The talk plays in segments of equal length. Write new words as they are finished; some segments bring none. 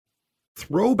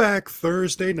Throwback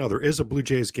Thursday. Now, there is a Blue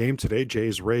Jays game today.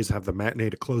 Jays-Rays have the matinee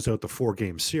to close out the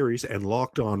four-game series, and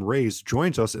Locked On Rays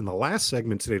joins us in the last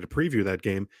segment today to preview that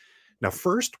game. Now,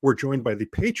 first, we're joined by the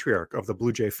patriarch of the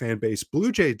Blue Jay fan base,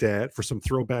 Blue Jay Dad, for some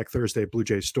Throwback Thursday Blue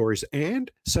Jay stories, and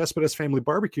Cespedes Family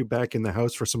Barbecue back in the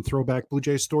house for some Throwback Blue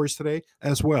Jay stories today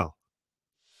as well.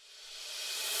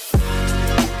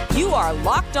 You are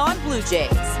Locked On Blue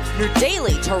Jays, your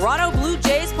daily Toronto Blue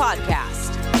Jays podcast.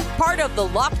 Part of the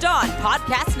Locked On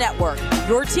Podcast Network,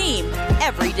 your team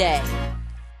every day.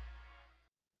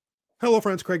 Hello,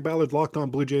 friends. Craig Ballard, Locked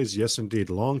On Blue Jays. Yes, indeed.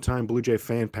 Longtime Blue Jay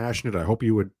fan, passionate. I hope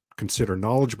you would consider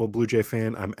knowledgeable Blue Jay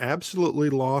fan. I'm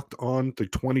absolutely locked on the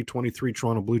 2023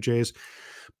 Toronto Blue Jays.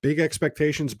 Big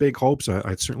expectations, big hopes.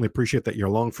 I certainly appreciate that you're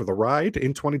along for the ride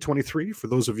in 2023. For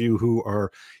those of you who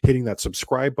are hitting that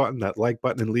subscribe button, that like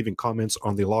button, and leaving comments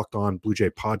on the Locked On Blue Jay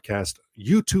podcast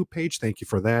YouTube page, thank you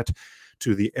for that.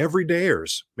 To the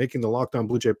everydayers making the Locked On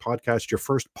Blue Jay podcast your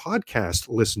first podcast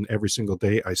listen every single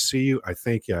day, I see you. I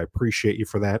thank you. I appreciate you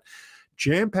for that.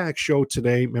 Jam-packed show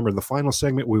today. Remember, in the final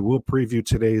segment, we will preview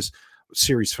today's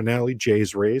series finale,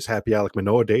 Jays-Rays. Happy Alek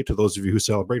Manoah Day to those of you who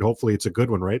celebrate. Hopefully it's a good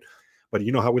one, right? But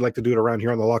you know how we like to do it around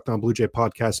here on the Locked On Blue Jay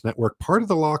Podcast Network, part of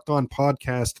the Locked On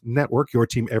Podcast Network, your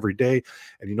team every day.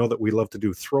 And you know that we love to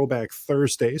do Throwback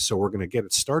Thursday, so we're going to get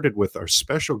it started with our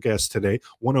special guest today,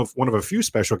 one of a few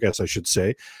special guests, I should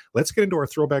say. Let's get into our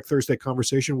Throwback Thursday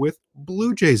conversation with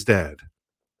Blue Jays Dad.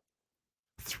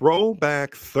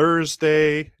 Throwback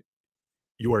Thursday.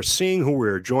 You are seeing who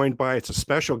we're joined by. It's a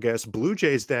special guest, Blue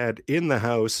Jays Dad in the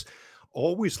house.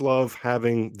 Always love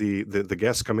having the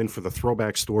guests come in for the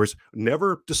throwback stories.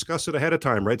 Never discuss it ahead of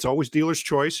time, right? It's always dealer's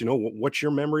choice. You know, what's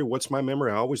your memory? What's my memory?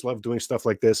 I always love doing stuff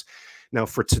like this. Now,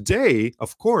 for today,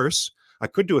 of course, I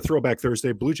could do a Throwback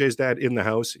Thursday. Blue Jays Dad in the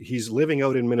house. He's living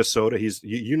out in Minnesota.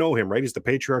 You know him, right? He's the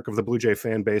patriarch of the Blue Jay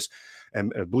fan base.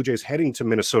 And Blue Jays heading to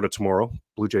Minnesota tomorrow.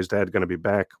 Blue Jays Dad going to be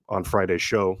back on Friday's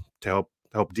show to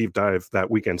help deep dive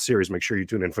that weekend series. Make sure you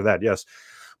tune in for that. Yes.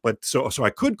 But so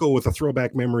I could go with a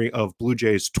throwback memory of Blue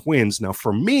Jays Twins. Now,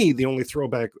 for me, the only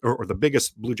throwback or the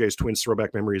biggest Blue Jays Twins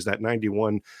throwback memory is that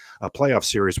 91 playoff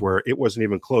series where it wasn't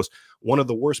even close. One of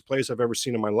the worst plays I've ever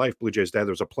seen in my life, Blue Jays Dad.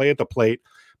 There was a play at the plate.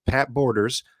 Pat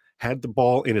Borders had the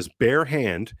ball in his bare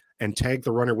hand and tagged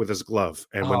the runner with his glove.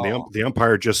 And when the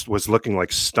umpire just was looking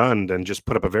like stunned and just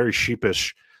put up a very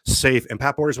sheepish safe, and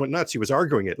Pat Borders went nuts. He was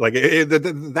arguing it. Like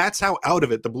that's how out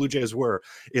of it the Blue Jays were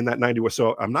in that 91.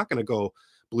 So I'm not going to go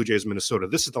Blue Jays Minnesota.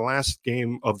 This is the last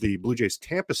game of the Blue Jays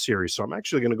Tampa series, so I'm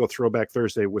actually going to go Throwback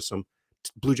Thursday with some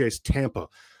Blue Jays Tampa.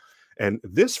 And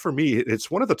this, for me,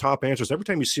 it's one of the top answers. Every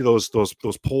time you see those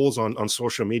polls on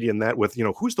social media and that with, you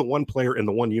know, who's the one player in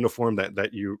the one uniform that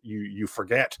you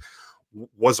forget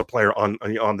was a player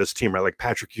on this team, right? Like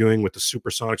Patrick Ewing with the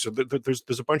Supersonics. So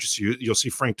there's a bunch of you'll see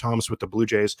Frank Thomas with the Blue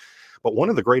Jays, but one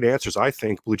of the great answers I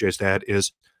think Blue Jays Dad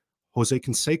is Jose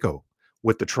Canseco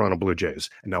with the Toronto Blue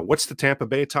Jays. And now what's the Tampa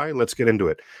Bay tie? Let's get into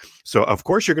it. So of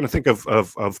course you're going to think of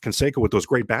Canseco with those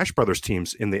great Bash Brothers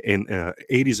teams in the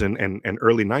 80s and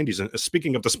early 90s. And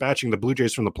speaking of dispatching the Blue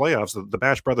Jays from the playoffs, the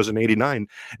Bash Brothers in 89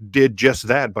 did just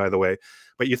that, by the way.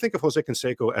 But you think of Jose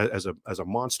Canseco as a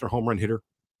monster home run hitter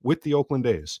with the Oakland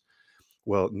A's.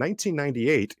 Well,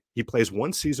 1998, he plays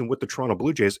one season with the Toronto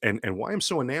Blue Jays. And why I'm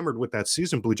so enamored with that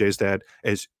season, Blue Jays Dad,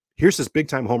 is here's this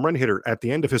big-time home run hitter at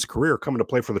the end of his career coming to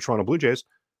play for the Toronto Blue Jays.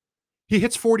 He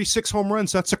hits 46 home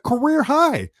runs. That's a career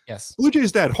high. Yes. Blue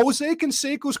Jays Dad, Jose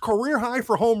Canseco's career high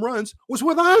for home runs was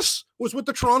with us, was with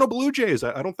the Toronto Blue Jays.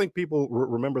 I don't think people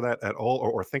remember that at all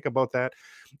or think about that.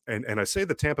 And I say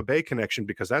the Tampa Bay connection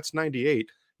because that's 98.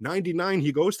 99,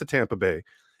 he goes to Tampa Bay,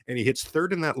 and he hits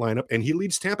third in that lineup, and he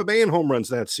leads Tampa Bay in home runs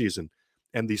that season.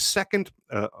 And the second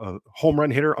home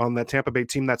run hitter on that Tampa Bay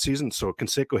team that season. So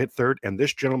Canseco hit third, and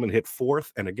this gentleman hit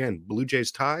fourth. And again, Blue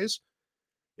Jays ties.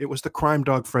 It was the crime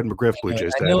dog Fred McGriff, Blue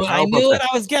Jays Dad. I knew it.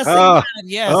 I was guessing.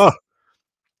 Yes.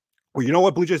 Well, you know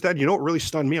what, Blue Jays Dad? You know what really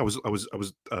stunned me? I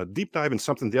was deep diving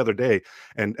something the other day,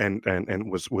 and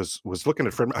was looking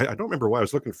at Fred. I don't remember why I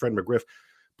was looking at Fred McGriff.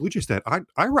 Blue Jays Dad,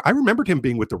 I remembered him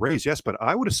being with the Rays, yes, but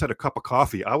I would have said a cup of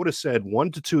coffee. I would have said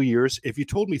 1 to 2 years. If you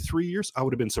told me 3 years, I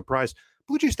would have been surprised.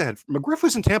 Blue Jays Dad, McGriff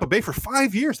was in Tampa Bay for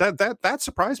 5 years. That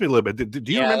surprised me a little bit.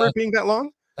 Do you remember it being that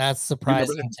long? That's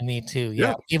surprising to me too.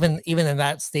 Yeah. Even in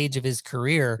that stage of his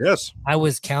career, yes, I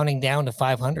was counting down to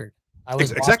 500. I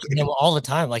was exactly watching him all the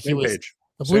time. Like he was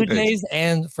the Blue Jays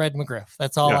and Fred McGriff.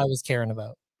 That's all I was caring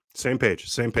about. Same page.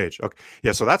 Okay.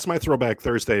 Yeah, so that's my Throwback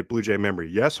Thursday Blue Jay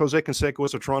memory. Yes, Jose Canseco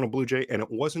was a Toronto Blue Jay, and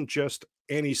it wasn't just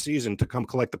any season to come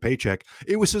collect the paycheck.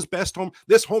 It was his best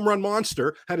this home run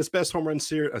monster had his best home run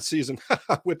season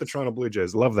with the Toronto Blue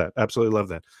Jays. Love that. Absolutely love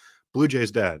that. Blue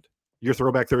Jays dad, your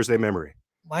Throwback Thursday memory.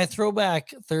 My Throwback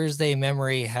Thursday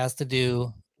memory has to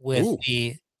do with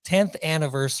the 10th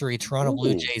anniversary Toronto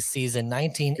Blue Jays season,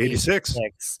 1986.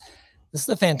 This is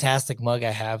a fantastic mug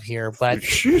I have here, but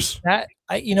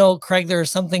Craig, there are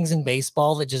some things in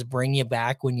baseball that just bring you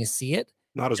back when you see it.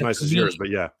 Not as nice as yours, but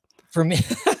yeah. For me,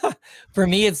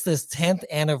 it's this 10th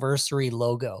anniversary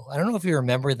logo. I don't know if you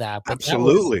remember that, but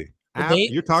absolutely.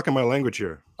 You're talking my language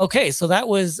here. Okay, so that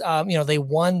was, they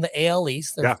won the AL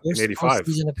East, their first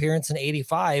postseason appearance in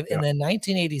 85, and then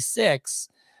 1986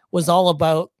 was all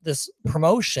about this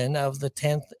promotion of the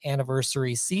 10th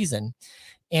anniversary season.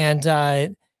 And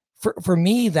for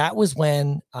me, that was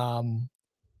when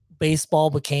baseball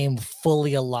became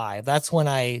fully alive. That's when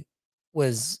I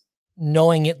was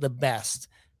knowing it the best,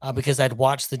 because I'd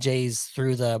watched the Jays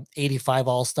through the 85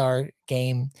 All-Star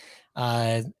game,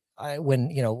 when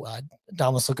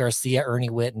Damaso Garcia, Ernie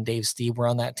Witt, and Dave Steve were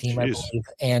on that team, I believe,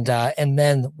 and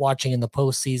then watching in the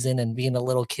postseason and being a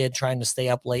little kid trying to stay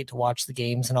up late to watch the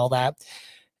games and all that.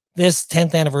 This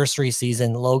 10th anniversary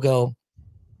season logo,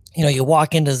 you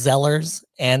walk into Zeller's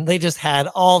and they just had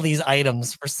all these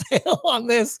items for sale on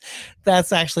this.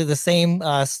 That's actually the same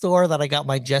store that I got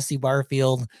my Jesse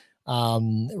Barfield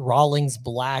Rawlings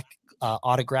black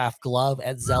autograph glove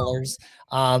at Zeller's.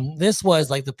 This was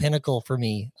like the pinnacle for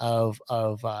me of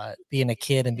being a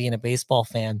kid and being a baseball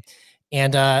fan.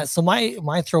 And so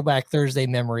my Throwback Thursday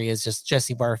memory is just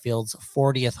Jesse Barfield's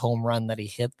 40th home run that he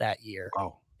hit that year.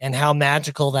 Wow. And how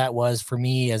magical that was for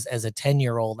me as a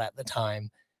 10-year-old at the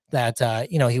time, that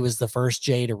he was the first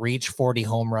Jay to reach 40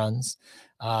 home runs.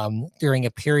 During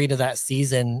a period of that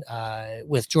season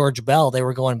with George Bell, they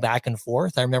were going back and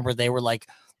forth. I remember they were like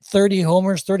 30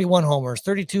 homers, 31 homers,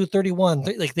 32, 31.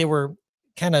 Like they were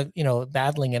kind of,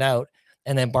 battling it out.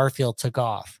 And then Barfield took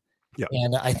off. Yeah.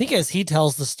 And I think as he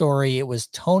tells the story, it was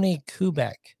Tony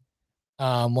Kubek,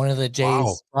 one of the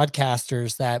Jays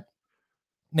broadcasters, that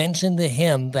mentioned to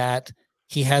him that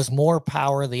he has more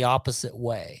power the opposite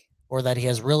way, or that he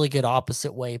has really good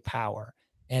opposite way power.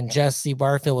 And Jesse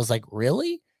Barfield was like,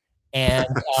 really? And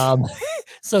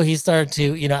so he started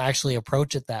to, actually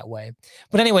approach it that way.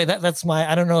 But anyway, that's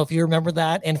I don't know if you remember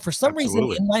that. And for some reason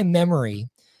in my memory,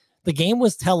 the game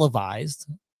was televised,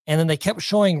 and then they kept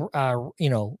showing,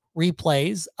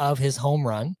 replays of his home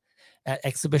run at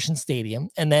Exhibition Stadium.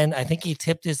 And then I think he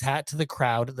tipped his hat to the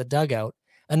crowd at the dugout.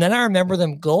 And then I remember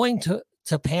them going to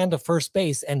pan to first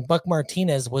base, and Buck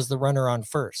Martinez was the runner on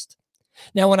first.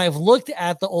 Now, when I've looked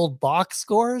at the old box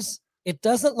scores, it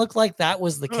doesn't look like that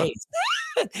was the case.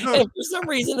 And for some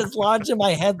reason, it's lodged in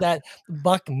my head that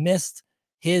Buck missed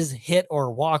his hit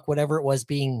or walk, whatever it was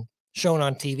being shown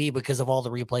on TV, because of all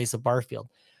the replays of Barfield.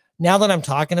 Now that I'm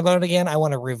talking about it again, I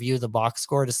want to review the box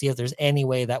score to see if there's any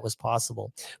way that was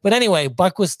possible. But anyway,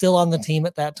 Buck was still on the team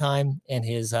at that time, and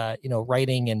his,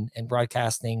 writing and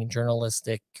broadcasting and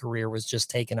journalistic career was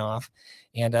just taken off.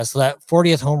 And so that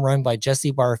 40th home run by Jesse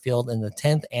Barfield in the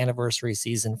 10th anniversary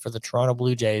season for the Toronto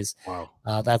Blue Jays. Wow.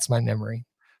 That's my memory.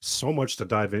 So much to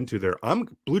dive into there.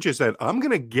 Blue Jays said, I'm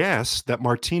going to guess that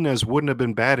Martinez wouldn't have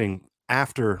been batting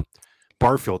after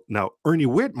Barfield. Now, Ernie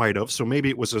Witt might have, so maybe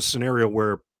it was a scenario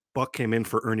where Buck came in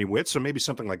for Ernie Witt, so maybe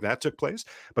something like that took place.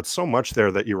 But so much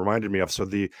there that you reminded me of. So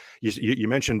you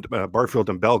mentioned Barfield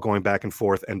and Bell going back and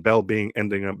forth, and Bell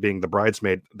ending up being the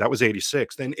bridesmaid. That was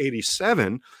 86. Then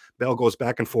 87, Bell goes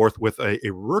back and forth with a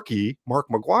rookie, Mark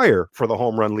McGuire, for the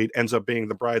home run lead, ends up being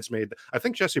the bridesmaid. I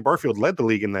think Jesse Barfield led the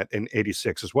league in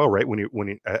 86 as well, right?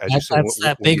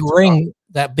 That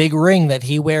big ring that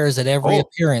he wears at every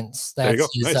appearance. That's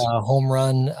his home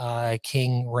run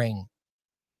king ring.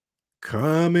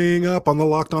 Coming up on the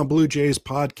Locked On Blue Jays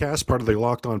podcast, part of the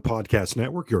Locked On Podcast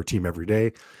Network, your team every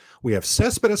day, we have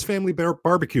Cespedes Family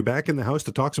Barbecue back in the house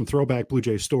to talk some throwback Blue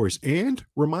Jays stories. And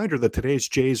reminder that today's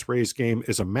Jays-Rays game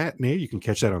is a matinee. You can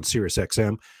catch that on Sirius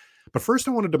XM. But first,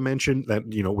 I wanted to mention that,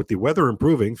 with the weather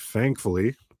improving,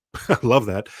 thankfully, I love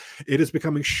that, it is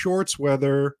becoming shorts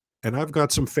weather, and I've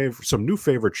got some new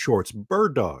favorite shorts,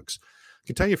 Bird Dogs. I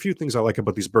can tell you a few things I like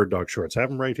about these Bird Dog shorts. I have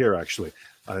them right here, actually.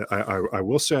 I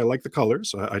will say I like the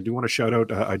colors. I do want to shout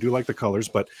out. I do like the colors,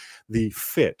 but the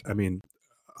fit. I mean,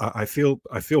 I feel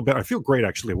better. I feel great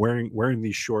actually wearing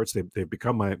these shorts. They've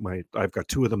become my. I've got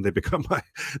two of them. They become my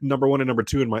number one and number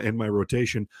two in my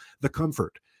rotation. The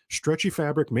comfort. Stretchy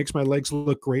fabric makes my legs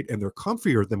look great, and they're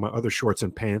comfier than my other shorts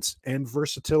and pants. And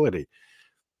versatility.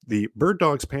 The Bird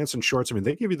Dogs pants and shorts, I mean,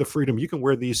 they give you the freedom. You can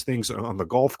wear these things on the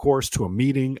golf course, to a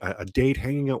meeting, a date,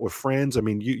 hanging out with friends. I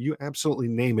mean, you absolutely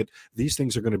name it. These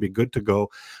things are going to be good to go.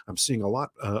 I'm seeing a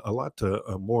lot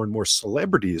more and more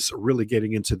celebrities really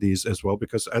getting into these as well,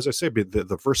 because, as I say,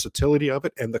 the versatility of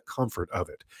it and the comfort of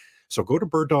it. So go to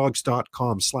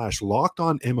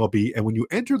birddogs.com/lockedonmlb. And when you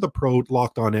enter the pro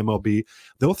Locked On MLB,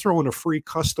 they'll throw in a free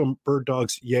custom Bird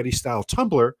Dogs Yeti style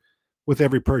tumbler with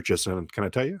every purchase. And can I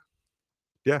tell you?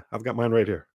 Yeah, I've got mine right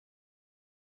here.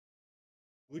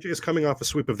 Blue Jays coming off a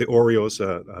sweep of the Orioles.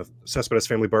 Cespedes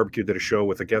Family Barbecue did a show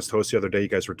with a guest host the other day. You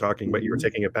guys were talking about, you were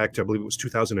taking it back to, I believe it was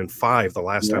 2005, the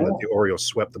last time that the Orioles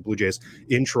swept the Blue Jays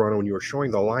in Toronto, and you were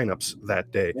showing the lineups that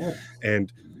day.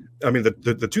 And I mean,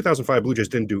 the 2005 Blue Jays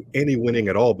didn't do any winning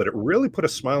at all, but it really put a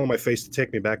smile on my face to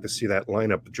take me back to see that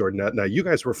lineup, Jordan. Now, you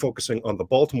guys were focusing on the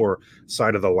Baltimore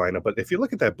side of the lineup, but if you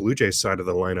look at that Blue Jays side of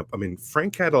the lineup, I mean,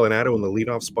 Frank Catalanato in the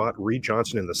leadoff spot, Reed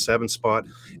Johnson in the 7 spot.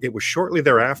 It was shortly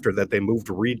thereafter that they moved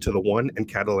Reed to the 1 and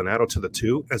Catalanato to the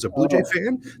 2. As a Blue Jay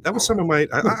fan, that was some of my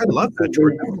 – I love that,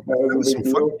 Jordan. That was some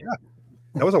fun. Yeah.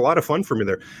 That was a lot of fun for me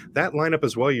there. That lineup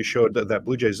as well, you showed that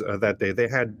Blue Jays that day. They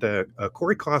had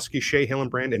Corey Koski, Shea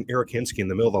Hillenbrand, and Eric Hinsky in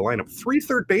the middle of the lineup. 3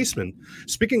 third basemen.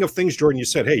 Speaking of things, Jordan, you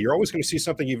said, hey, you're always going to see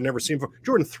something you've never seen before.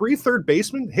 Jordan, 3 third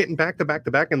basemen hitting back to back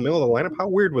to back in the middle of the lineup. How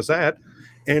weird was that?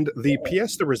 And the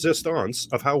pièce de resistance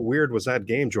of how weird was that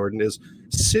game, Jordan, is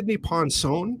Sidney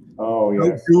Ponson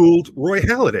dueled Roy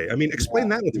Halladay. I mean, explain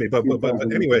that to me. But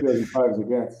anyway.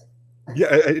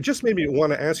 Yeah, it just made me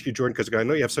want to ask you, Jordan, because I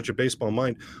know you have such a baseball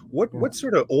mind. What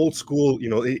sort of old school,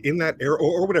 in that era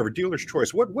or whatever, dealer's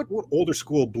choice? What older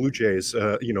school Blue Jays,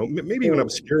 maybe even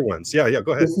obscure ones? Yeah,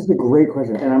 go ahead. This is a great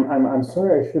question, and I'm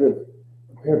sorry I should have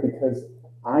prepared because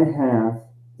I have.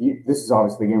 This is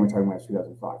obviously the game we're talking about,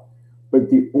 2005, but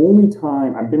the only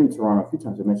time I've been in Toronto a few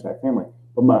times, I mentioned that family,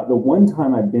 but the one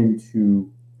time I've been to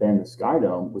the Sky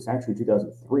Dome was actually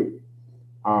 2003,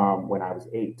 when I was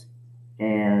 8.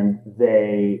 And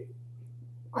I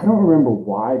don't remember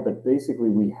why, but basically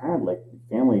we had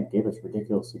family gave us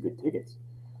ridiculously good tickets,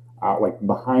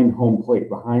 behind home plate,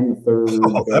 behind the third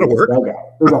dugout.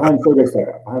 Or behind third base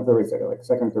dugout, like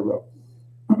second or third row.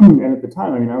 And at the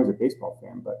time, I mean, I was a baseball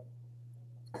fan, but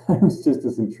I was just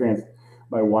as entranced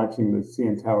by watching the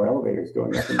CN Tower elevators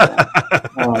going up and down.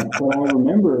 But I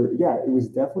remember, it was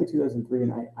definitely 2003,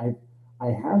 and I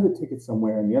have the ticket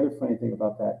somewhere. And the other funny thing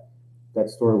about that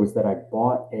story was that I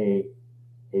bought a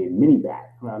mini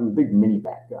bat. I'm a big mini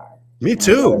bat guy. Me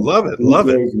too. Love it.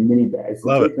 Mini bat.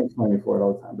 Love it. Makes money for it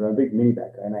all the time, but I'm a big mini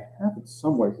bat guy, and I have it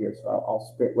somewhere here, so I'll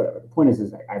spare whatever. The point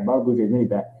is I bought a Blue Jays mini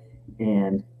bat,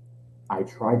 and I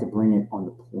tried to bring it on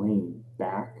the plane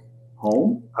back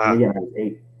home. And again, I was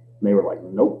 8. And they were like,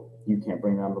 "Nope, you can't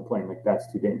bring that on the plane. Like, that's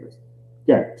too dangerous."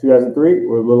 Yeah, 2003. It's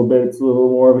a little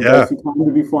more of a dicey time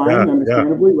to be flying,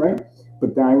 understandably, right?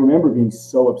 But then I remember being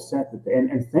so upset that,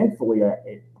 and thankfully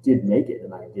it did make it,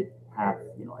 and I did have,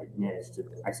 I managed to.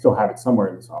 I still have it somewhere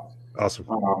in this office. Awesome.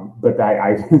 But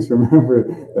I just remember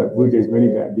that Blue Jays mini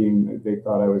bat being. They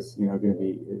thought I was, going to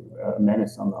be a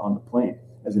menace on the plane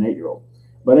as an 8-year-old.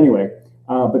 But anyway,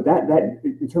 but that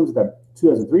in terms of that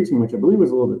 2003 team, which I believe was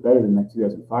a little bit better than that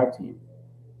 2005 team.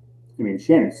 I mean,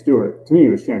 Shannon Stewart. To me, it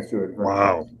was Shannon Stewart.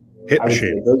 Wow. Hit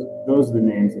machine. Those are the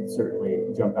names that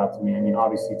certainly jump out to me. I mean,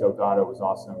 obviously Delgado was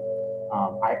awesome.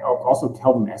 I also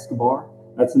Kelvin Escobar.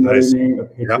 That's another name, a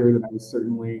pitcher that I was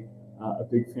certainly a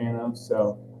big fan of.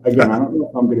 So again, I don't know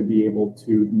if I'm going to be able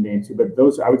to name 2, but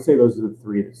I would say those are the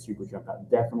 3 that super jump out.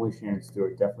 Definitely Shannon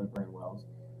Stewart, definitely Brandon Wells.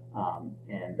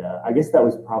 And I guess that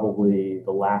was probably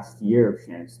the last year of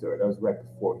Shannon Stewart. That was right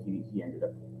before he ended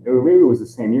up. Maybe it was the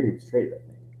same year he was traded, I think.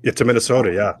 Yeah, to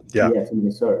Minnesota, yeah, to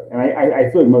Minnesota. And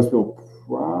I feel like most people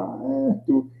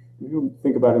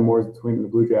think about him more as between the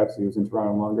Blue Jays. He was in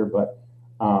Toronto longer, but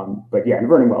and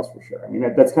Vernon Wells for sure. I mean,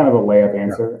 that's kind of a layup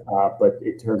answer. But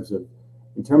in terms of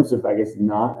I guess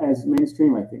not as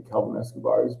mainstream, I think Kelvin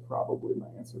Escobar is probably my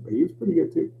answer. But he was pretty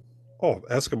good too. Oh,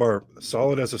 Escobar,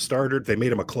 solid as a starter. They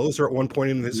made him a closer at one point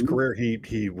in his career. He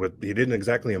didn't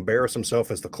exactly embarrass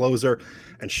himself as the closer.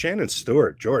 And Shannon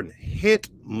Stewart, Jordan, hit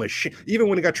machine. Even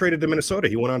when he got traded to Minnesota,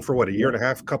 he went on for a year and a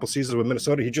half, a couple seasons with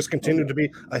Minnesota. He just continued to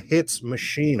be a hits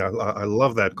machine. I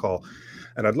love that call.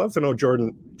 And I'd love to know,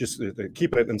 Jordan, just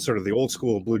keep it in sort of the old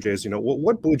school Blue Jays.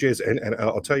 What Blue Jays, and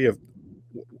I'll tell you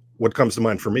what comes to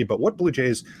mind for me, but what Blue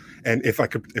Jays, and if I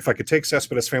could take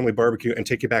Cespedes Family Barbecue and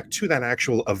take you back to that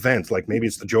actual event, like maybe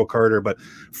it's the Joe Carter, but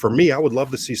for me, I would love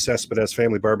to see Cespedes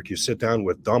Family Barbecue sit down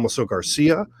with Damaso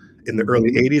Garcia in the early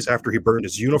 80s after he burned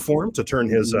his uniform to turn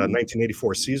his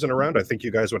 1984 season around. I think you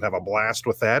guys would have a blast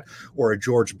with that. Or a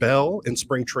George Bell in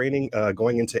spring training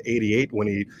going into 88 when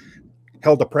he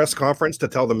held a press conference to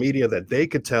tell the media that they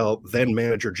could tell then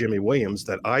manager Jimmy Williams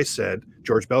that I said,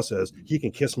 George Bell says, he can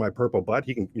kiss my purple butt.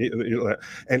 He can,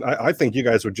 and I think you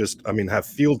guys would just, have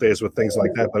field days with things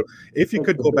like that. But if you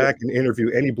could go back and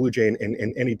interview any Blue Jay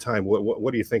in any time,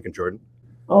 what are you thinking, Jordan?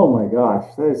 Oh my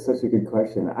gosh, that is such a good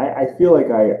question. I feel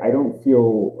like I don't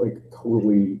feel like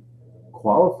totally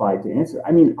qualified to answer.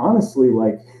 I mean, honestly,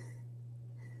 like,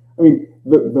 I mean,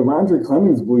 the Roger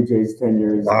Clemens Blue Jays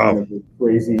tenure is kind Wow. of a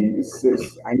crazy.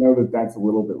 I know that that's a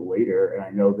little bit later, and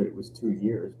I know that it was 2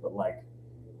 years, but like,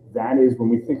 that is when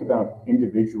we think about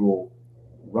individual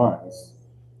runs.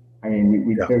 I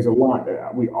mean, Yeah. there's a lot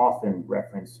that we often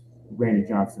reference Randy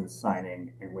Johnson's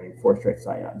signing and winning 4 straight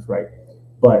Cy Youngs, right?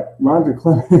 But Roger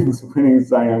Clemens winning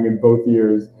Cy Young in both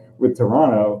years with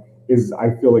Toronto is,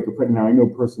 I feel like, a pretty. Now I know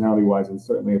personality wise, and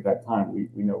certainly at that time we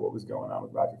know what was going on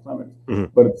with Roger Clemens.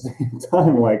 Mm-hmm. But at the same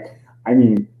time, like, I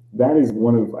mean, that is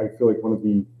I feel like one of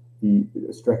the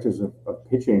stretches of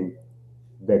pitching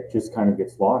that just kind of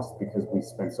gets lost because we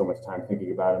spend so much time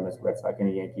thinking about him as a Red Sox and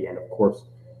a Yankee, and of course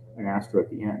an Astro at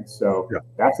the end. So Yeah.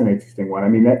 that's an interesting one. I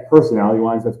mean, that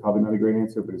personality-wise, that's probably not a great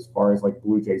answer. But as far as like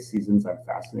Blue Jays seasons, I'm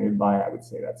fascinated by. I would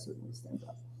say that certainly stands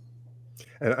out.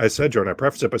 And I said, Jordan, I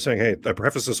prefaced it by saying, hey, I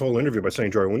prefaced this whole interview by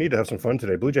saying, Jordan, we need to have some fun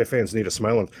today. Blue Jay fans need a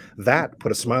smile. And that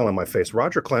put a smile on my face.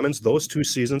 Roger Clemens, those 2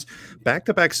 seasons,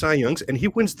 back-to-back Cy Youngs, and he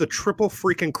wins the triple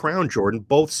freaking crown, Jordan,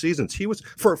 both seasons. He was,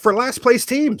 for last place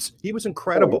teams, he was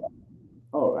incredible.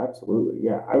 Oh, absolutely.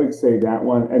 Yeah. I would say that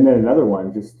one. And then another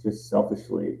one, just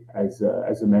selfishly, as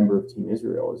a member of Team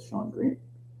Israel, is Sean Green.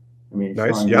 I mean,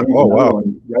 Nice. Sean Yeah. Green's Oh, another wow.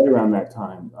 one right around that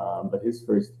time. But his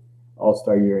first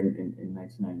All-Star year in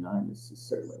 1999 is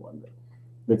certainly one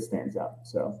that stands out.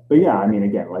 So, but yeah, I mean,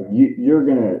 again, like you're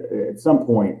gonna at some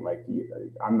point, like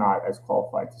I'm not as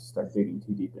qualified to start digging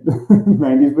too deep into the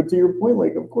 90s. But to your point,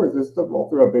 like of course, there's stuff all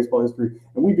throughout baseball history,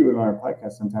 and we do it on our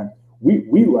podcast sometimes.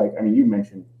 We like, I mean, you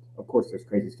mentioned, of course, there's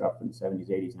crazy stuff in the 70s,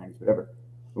 80s, 90s, whatever.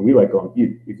 But we like going.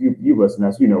 If you listen to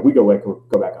us, you know we go back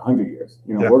 100 years.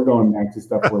 You know, Yeah. we're going back to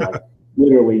stuff where like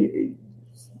literally.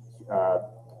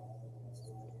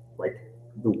 Like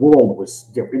the world was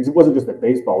different. It wasn't just that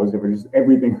baseball was different; just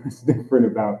everything was different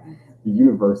about the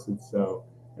universe and the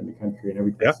country and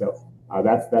everything. Yeah. So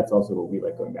that's also what we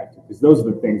like going back to, because those are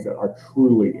the things that are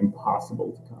truly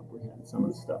impossible to comprehend. Some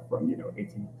of the stuff from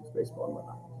 1800s baseball and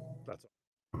whatnot. That's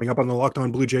coming up on the Locked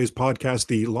On Blue Jays podcast,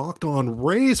 the Locked On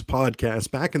Rays podcast,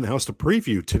 back in the house to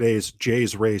preview today's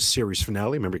Jays Rays series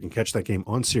finale. Remember, you can catch that game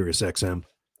on Sirius XM.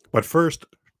 But first,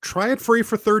 try it free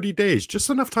for 30 days. Just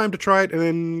enough time to try it and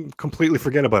then completely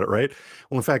forget about it, right?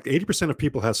 Well, in fact, 80% of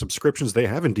people have subscriptions they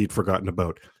have indeed forgotten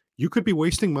about. You could be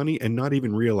wasting money and not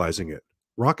even realizing it.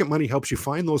 Rocket Money helps you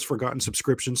find those forgotten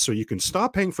subscriptions so you can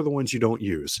stop paying for the ones you don't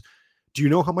use. Do you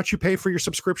know how much you pay for your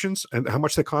subscriptions and how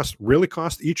much they really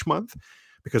cost each month?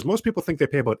 Because most people think they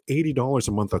pay about $80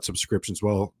 a month on subscriptions.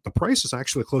 Well, the price is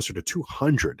actually closer to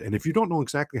 $200. And if you don't know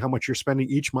exactly how much you're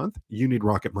spending each month, you need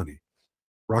Rocket Money.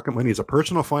 Rocket Money is a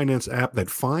personal finance app that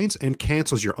finds and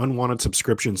cancels your unwanted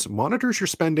subscriptions, monitors your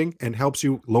spending, and helps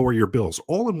you lower your bills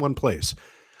all in one place.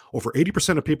 Over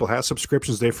 80% of people have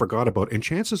subscriptions they forgot about, and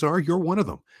chances are you're one of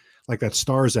them. Like that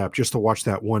Stars app just to watch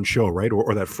that one show, right?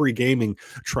 Or that free gaming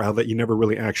trial that you never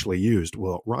really actually used.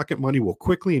 Well, Rocket Money will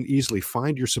quickly and easily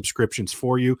find your subscriptions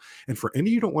for you. And for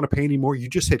any you don't want to pay anymore, you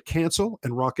just hit cancel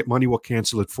and Rocket Money will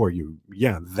cancel it for you.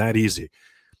 Yeah, that easy.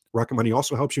 Rocket Money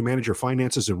also helps you manage your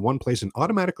finances in one place and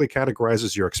automatically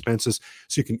categorizes your expenses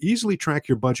so you can easily track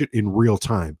your budget in real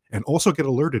time and also get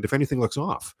alerted if anything looks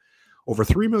off. Over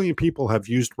 3 million people have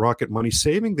used Rocket Money,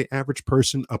 saving the average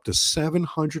person up to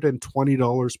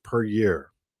 $720 per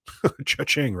year.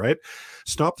 Cha-ching, right?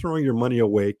 Stop throwing your money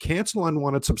away, cancel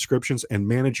unwanted subscriptions, and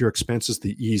manage your expenses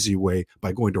the easy way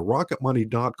by going to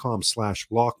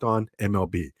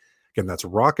rocketmoney.com/lockedonmlb. Again, that's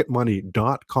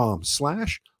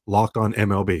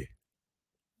rocketmoney.com/lockedonmlb.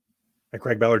 And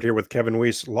Craig Ballard here with Kevin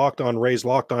Weiss, Locked On Rays,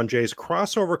 Locked On Jays,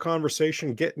 crossover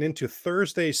conversation getting into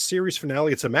Thursday's series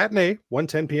finale. It's a matinee,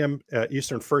 1:10 p.m.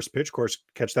 Eastern first pitch. Of course,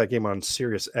 catch that game on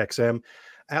Sirius XM.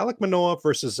 Alek Manoah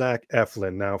versus Zach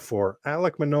Eflin. Now for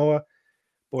Alek Manoah,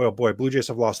 boy, oh boy, Blue Jays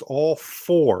have lost all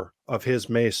 4 of his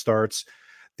May starts.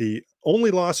 The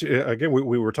only loss, again,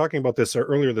 we were talking about this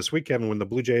earlier this week, Kevin, when the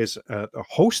Blue Jays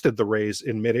hosted the Rays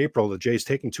in mid-April, the Jays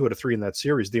taking 2 out of 3 in that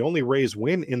series. The only Rays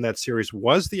win in that series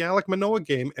was the Alek Manoah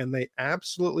game, and they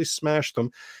absolutely smashed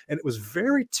them. And it was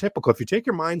very typical. If you take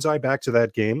your mind's eye back to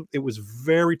that game, it was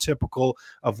very typical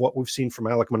of what we've seen from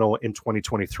Alek Manoah in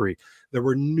 2023. There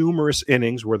were numerous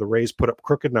innings where the Rays put up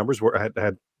crooked numbers, where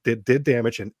did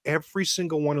damage, and every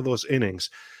single one of those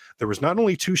innings, there was not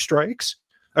only 2 strikes,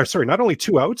 not only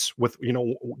 2 outs with,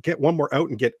 get one more out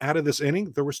and get out of this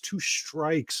inning. There was 2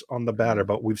 strikes on the batter,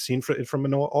 but we've seen from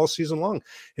Manoah all season long.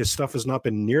 His stuff has not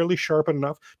been nearly sharp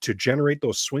enough to generate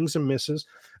those swings and misses,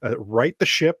 right the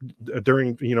ship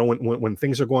during, when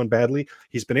things are going badly.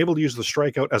 He's been able to use the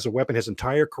strikeout as a weapon his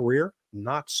entire career,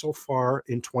 not so far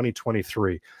in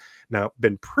 2023. Now,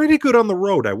 been pretty good on the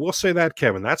road. I will say that,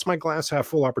 Kevin. That's my glass half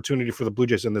full opportunity for the Blue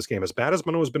Jays in this game. As bad as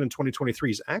Manoah's been in 2023,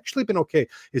 he's actually been okay.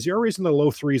 His ERA is in the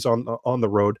low threes on the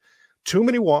road. Too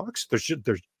many walks. There's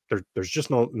just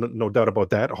no doubt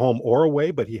about that, home or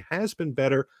away. But he has been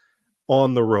better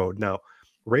on the road. Now,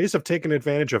 Rays have taken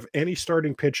advantage of any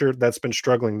starting pitcher that's been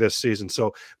struggling this season.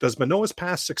 So, does Manoah's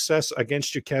past success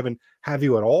against you, Kevin, have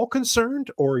you at all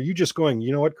concerned, or are you just going,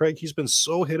 you know what, Craig? He's been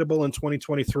so hittable in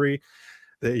 2023.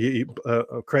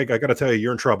 Craig, I got to tell you,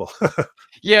 you're in trouble.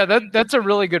 Yeah, that's a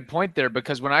really good point there,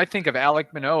 because when I think of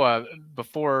Alek Manoah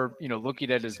before,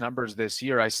 looking at his numbers this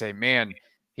year, I say, man,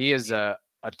 he is a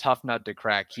tough nut to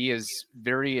crack. He is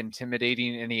very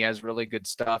intimidating and he has really good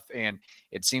stuff. And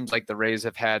it seems like the Rays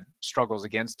have had struggles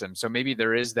against him. So maybe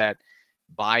there is that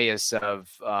bias of,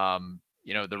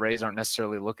 the Rays aren't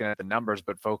necessarily looking at the numbers,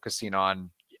 but focusing on,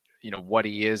 what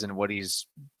he is and what he's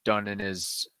done in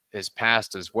his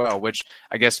past as well, which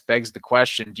I guess begs the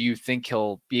question, do you think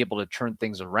he'll be able to turn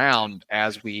things around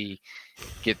as we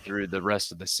get through the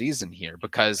rest of the season here?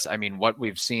 Because, I mean, what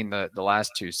we've seen the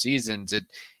last 2 seasons,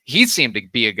 he seemed to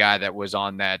be a guy that was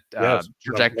on that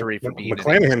trajectory for being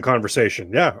McClanahan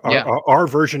conversation. Yeah. Our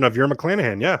version of your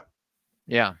McClanahan. Yeah.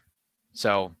 Yeah.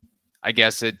 So I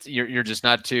guess you're just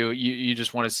not too, you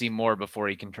just want to see more before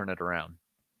he can turn it around.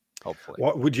 Hopefully.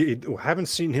 What would you haven't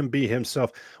seen him be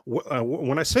himself?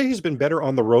 When I say he's been better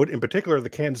on the road, in particular the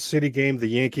Kansas City game, the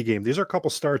Yankee game, these are a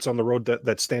couple starts on the road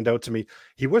that stand out to me.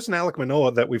 He wasn't Alek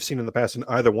Manoah that we've seen in the past in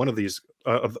either one of these,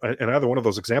 in either one of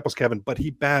those examples, Kevin. But he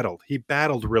battled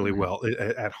really well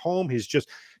at home. His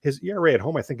ERA at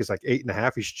home, I think, is like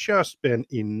 8.5. He's just been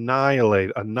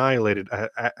annihilated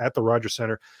at the Rogers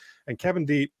Center. And Kevin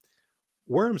D,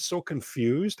 where I'm so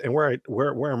confused and where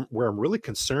I'm really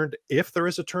concerned if there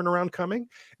is a turnaround coming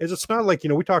is it's not like,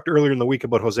 we talked earlier in the week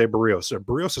about Jose Barrios.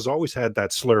 Barrios has always had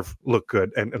that slurve look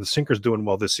good and the sinker's doing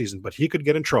well this season, but he could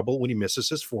get in trouble when he misses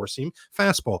his 4-seam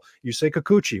fastball. Yusei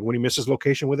Kikuchi, when he misses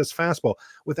location with his fastball.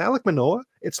 With Alek Manoah,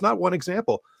 it's not one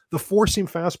example. The 4-seam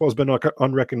fastball has been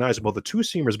unrecognizable. The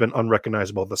 2-seamer has been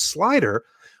unrecognizable. The slider,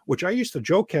 which I used to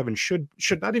joke, Kevin, should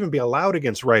not even be allowed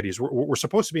against righties. We're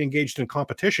supposed to be engaged in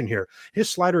competition here. His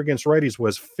slider against righties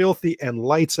was filthy and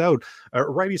lights out.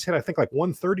 Righties hit, I think, like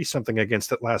 130 something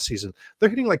against it last season. They're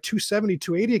hitting like 270,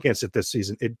 280 against it this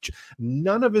season.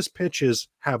 None of his pitches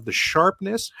have the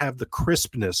sharpness, have the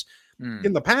crispness.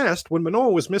 In the past, when Manoah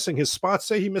was missing his spot,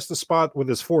 say he missed the spot with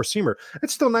his 4-seamer,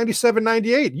 it's still 97,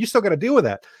 98. You still got to deal with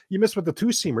that. You miss with the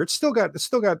 2-seamer, it's still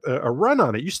got a run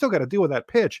on it. You still got to deal with that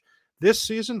pitch. This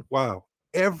season, wow,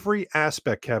 every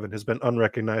aspect, Kevin, has been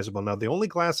unrecognizable. Now, the only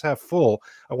glass half full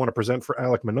I want to present for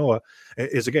Alek Manoah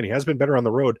is, again, he has been better on the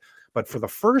road, but for the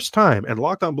first time, and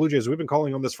Locked On Blue Jays, we've been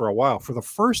calling on this for a while, for the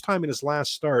first time in his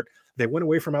last start, they went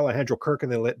away from Alejandro Kirk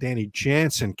and they let Danny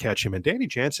Jansen catch him. And Danny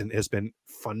Jansen has been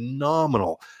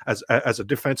phenomenal as a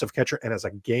defensive catcher and as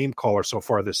a game caller so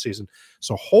far this season.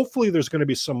 So hopefully there's going to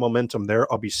be some momentum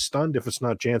there. I'll be stunned if it's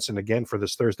not Jansen again for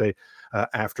this Thursday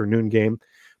afternoon game.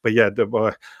 But yeah,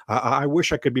 I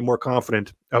wish I could be more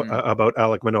confident about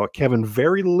Alek Manoah. Kevin,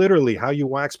 very literally, how you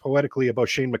wax poetically about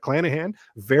Shane McClanahan,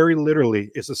 very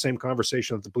literally is the same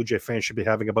conversation that the Blue Jay fans should be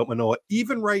having about Manoah,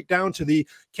 even right down to the,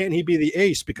 can he be the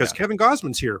ace? Because Kevin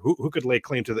Gausman's here, who could lay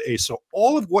claim to the ace. So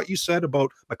all of what you said about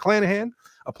McClanahan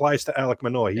applies to Alek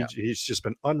Manoah. He's just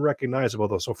been unrecognizable,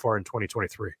 though, so far in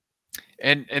 2023.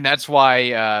 And that's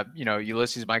why,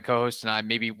 Ulysses, my co-host, and I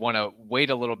maybe want to wait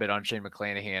a little bit on Shane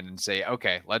McClanahan and say,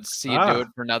 okay, let's see him do it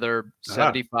for another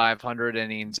 7,500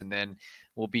 innings, and then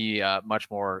we'll be much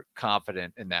more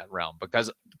confident in that realm.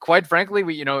 Because quite frankly,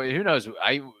 who knows?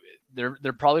 There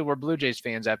probably were Blue Jays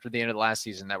fans after the end of the last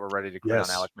season that were ready to crown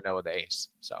Alek Manoah the ace.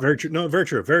 So very true. No, very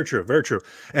true. Very true. Very true.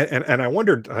 And I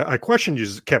wondered, I questioned you,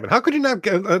 Kevin, how could you not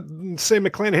say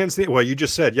McClanahan's the, well, you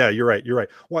just said, yeah, you're right.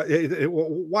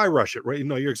 Why rush it? Right.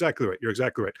 No, you're exactly right. You're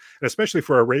exactly right. And especially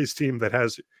for a Rays team that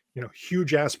has,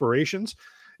 huge aspirations.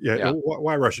 Yeah.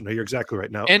 Why rush it? No, you're exactly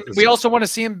right. Now, and we also want to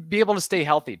see him be able to stay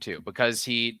healthy too, because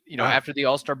he, after the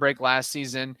All-Star break last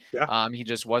season, he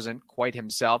just wasn't quite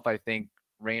himself. I think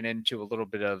ran into a little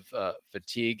bit of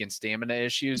fatigue and stamina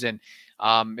issues. And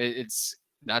it's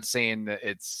not saying that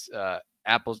it's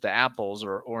apples to apples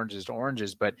or oranges to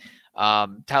oranges, but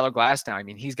Tyler Glasnow, I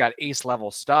mean, he's got ace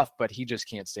level stuff, but he just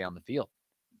can't stay on the field.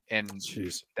 And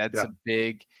that's a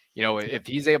big if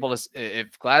he's able to,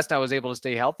 if Glasnow was able to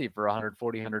stay healthy for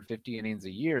 140, 150 innings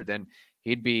a year, then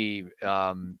he'd be,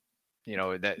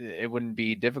 that it wouldn't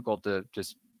be difficult to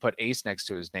just put ace next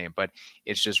to his name. But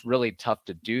it's just really tough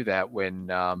to do that when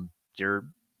you're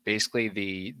basically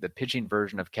the pitching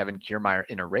version of Kevin Kiermaier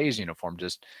in a Rays uniform,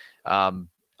 just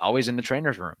always in the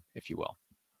trainer's room, if you will.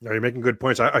 No, you're making good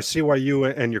points. I see why you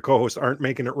and your co-host aren't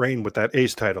making it rain with that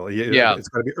ace title. Yeah, it's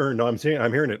got to be earned. No, I'm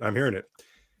hearing it.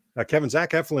 Kevin,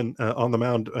 Zach Eflin on the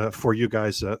mound for you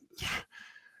guys.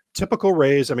 Typical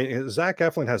Rays. I mean, Zach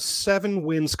Eflin has 7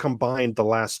 wins combined the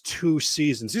last 2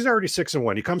 seasons. He's already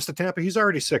 6-1. He comes to Tampa, he's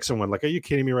already 6-1. Like, are you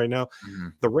kidding me right now? Mm-hmm.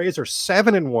 The Rays are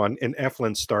 7-1 in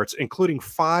Eflin starts, including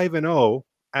 5-0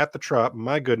 at the Trop.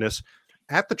 My goodness,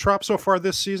 at the Trop so far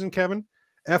this season, Kevin,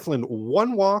 Eflin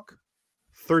 1 walk,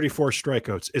 34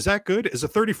 strikeouts. Is that good? Is a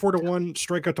 34-1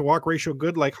 strikeout to walk ratio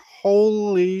good? Like,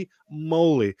 holy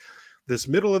moly. This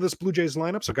middle of this Blue Jays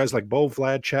lineup, so guys like Bo,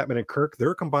 Vlad, Chapman, and Kirk,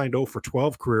 they're combined 0 for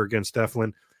 12 career against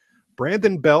Eflin.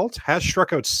 Brandon Belt has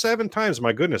struck out 7 times.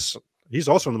 My goodness. He's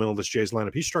also in the middle of this Jays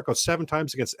lineup. He struck out 7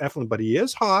 times against Eflin, but he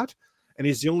is hot, and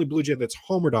he's the only Blue Jay that's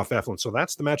homered off Eflin. So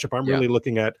that's the matchup I'm really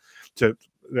looking at.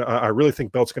 I really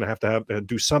think Belt's going to have to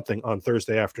do something on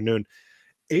Thursday afternoon.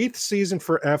 8th season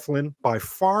for Eflin, by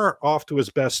far off to his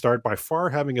best start, by far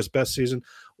having his best season.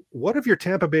 What have your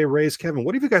Tampa Bay Rays, Kevin,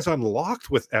 what have you guys unlocked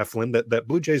with Eflin that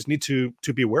Blue Jays need to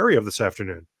be wary of this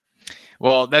afternoon?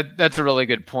 Well, that's a really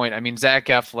good point. I mean, Zach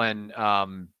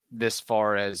Eflin this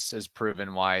far has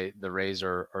proven why the Rays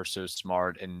are so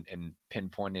smart in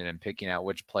pinpointing and picking out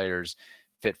which players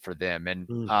fit for them. And,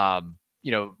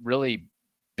 really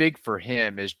big for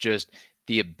him is just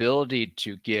the ability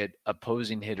to get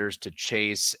opposing hitters to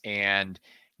chase and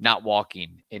not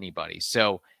walking anybody.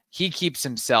 So he keeps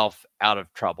himself out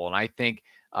of trouble. And I think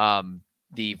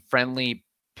the friendly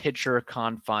pitcher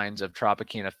confines of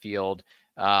Tropicana Field,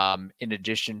 in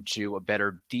addition to a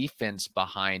better defense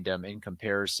behind him in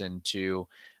comparison to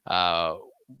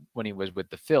when he was with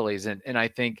the Phillies. And I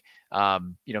think,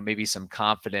 maybe some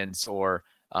confidence or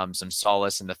some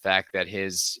solace in the fact that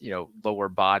his,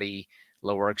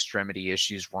 lower extremity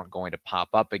issues weren't going to pop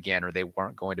up again, or they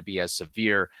weren't going to be as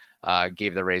severe,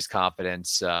 gave the Rays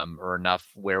confidence or enough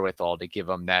wherewithal to give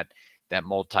them that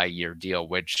multi-year deal,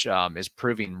 which is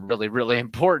proving really, really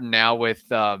important now with,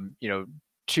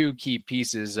 2 key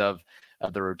pieces of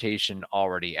the rotation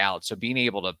already out. So being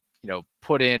able to,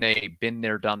 put in a been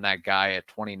there, done that guy at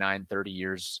 29, 30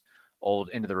 years old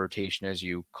into the rotation as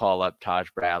you call up Taj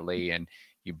Bradley and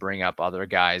you bring up other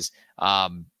guys,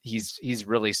 he's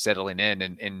really settling in.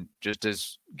 And just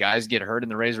as guys get hurt in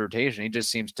the Rays rotation,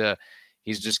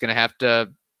 he's just going to have to,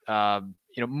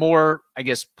 more, I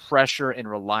guess, pressure and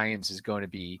reliance is going to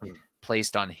be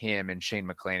placed on him and Shane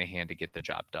McClanahan to get the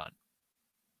job done.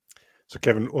 So,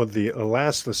 Kevin, well, the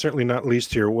last, certainly not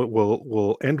least here,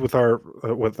 we'll end with our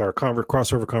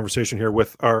crossover conversation here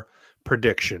with our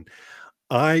prediction.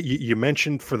 You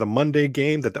mentioned for the Monday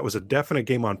game that was a definite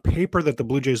game on paper that the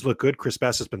Blue Jays look good. Chris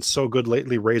Bass has been so good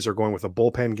lately. Rays are going with a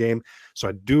bullpen game. So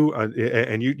I do,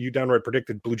 and you downright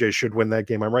predicted Blue Jays should win that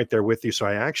game. I'm right there with you. So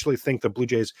I actually think the Blue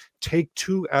Jays take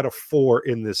 2 out of 4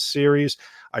 in this series.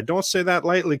 I don't say that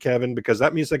lightly, Kevin, because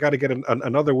that means they got to get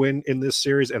another win in this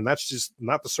series, and that's just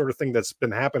not the sort of thing that's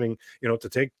been happening. To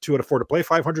take 2 out of 4 to play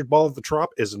 500 ball at the Trop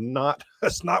is not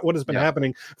what has been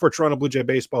happening for Toronto Blue Jay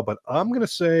baseball. But I'm going to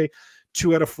say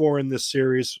 2 out of 4 in this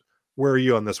series. Where are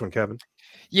you on this one, Kevin?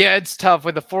 Yeah, it's tough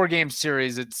with a 4-game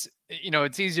series. It's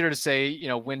easier to say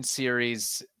win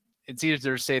series. It's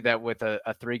easier to say that with a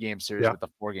 3-game series with a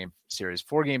 4-game series.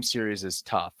 4-game series is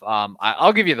tough.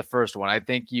 I'll give you the first one. I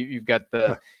think you've got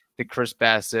the Chris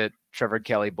Bassett, Trevor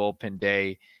Kelly bullpen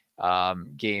day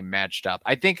game matched up.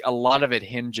 I think a lot of it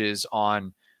hinges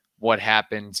on what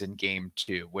happens in game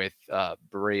 2 with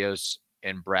Barrios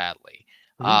and Bradley.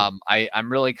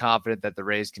 I'm really confident that the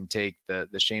Rays can take the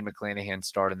Shane McClanahan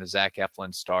start and the Zach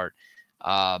Eflin start.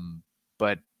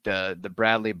 But the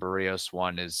Bradley Barrios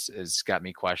one is got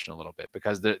me questioning a little bit,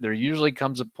 because there usually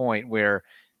comes a point where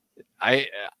I'm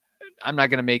not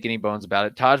going to make any bones about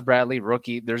it. Taj Bradley,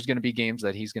 rookie, there's going to be games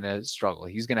that he's going to struggle.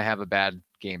 He's going to have a bad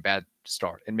game, bad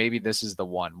start. And maybe this is the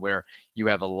one where you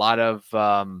have a lot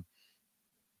of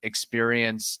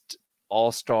experienced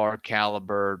all-star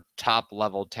caliber, top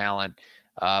level talent,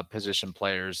 position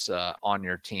players on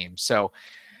your team. So,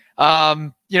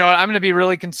 I'm going to be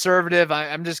really conservative.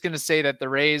 I'm just going to say that the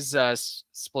Rays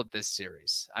split this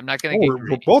series. I'm not going to get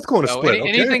greedy. We're both going to split.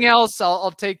 Anything else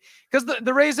I'll take, because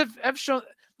the Rays have shown.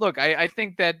 Look, I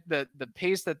think that the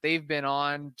pace that they've been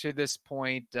on to this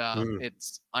point,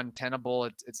 it's untenable.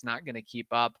 It's not going to keep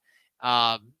up.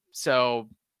 So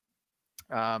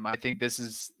I think this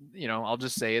is, I'll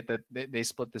just say it, that they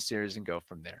split the series and go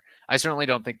from there. I certainly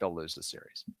don't think they'll lose the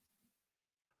series.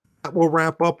 We'll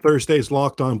wrap up Thursday's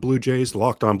Locked On Blue Jays.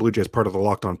 Locked On Blue Jays, part of the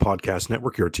Locked On Podcast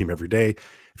Network, your team every day.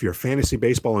 If you're a fantasy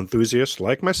baseball enthusiast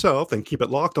like myself, then keep it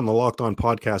locked on the Locked On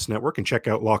Podcast Network and check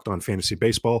out Locked On Fantasy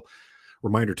Baseball.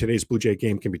 Reminder, today's Blue Jay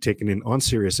game can be taken in on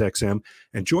Sirius XM.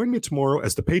 And join me tomorrow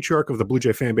as the patriarch of the Blue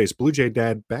Jay fan base, Blue Jay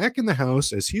Dad, back in the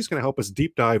house as he's going to help us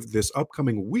deep dive this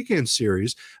upcoming weekend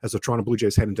series as the Toronto Blue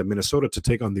Jays head into Minnesota to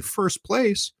take on the first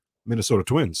place Minnesota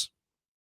Twins.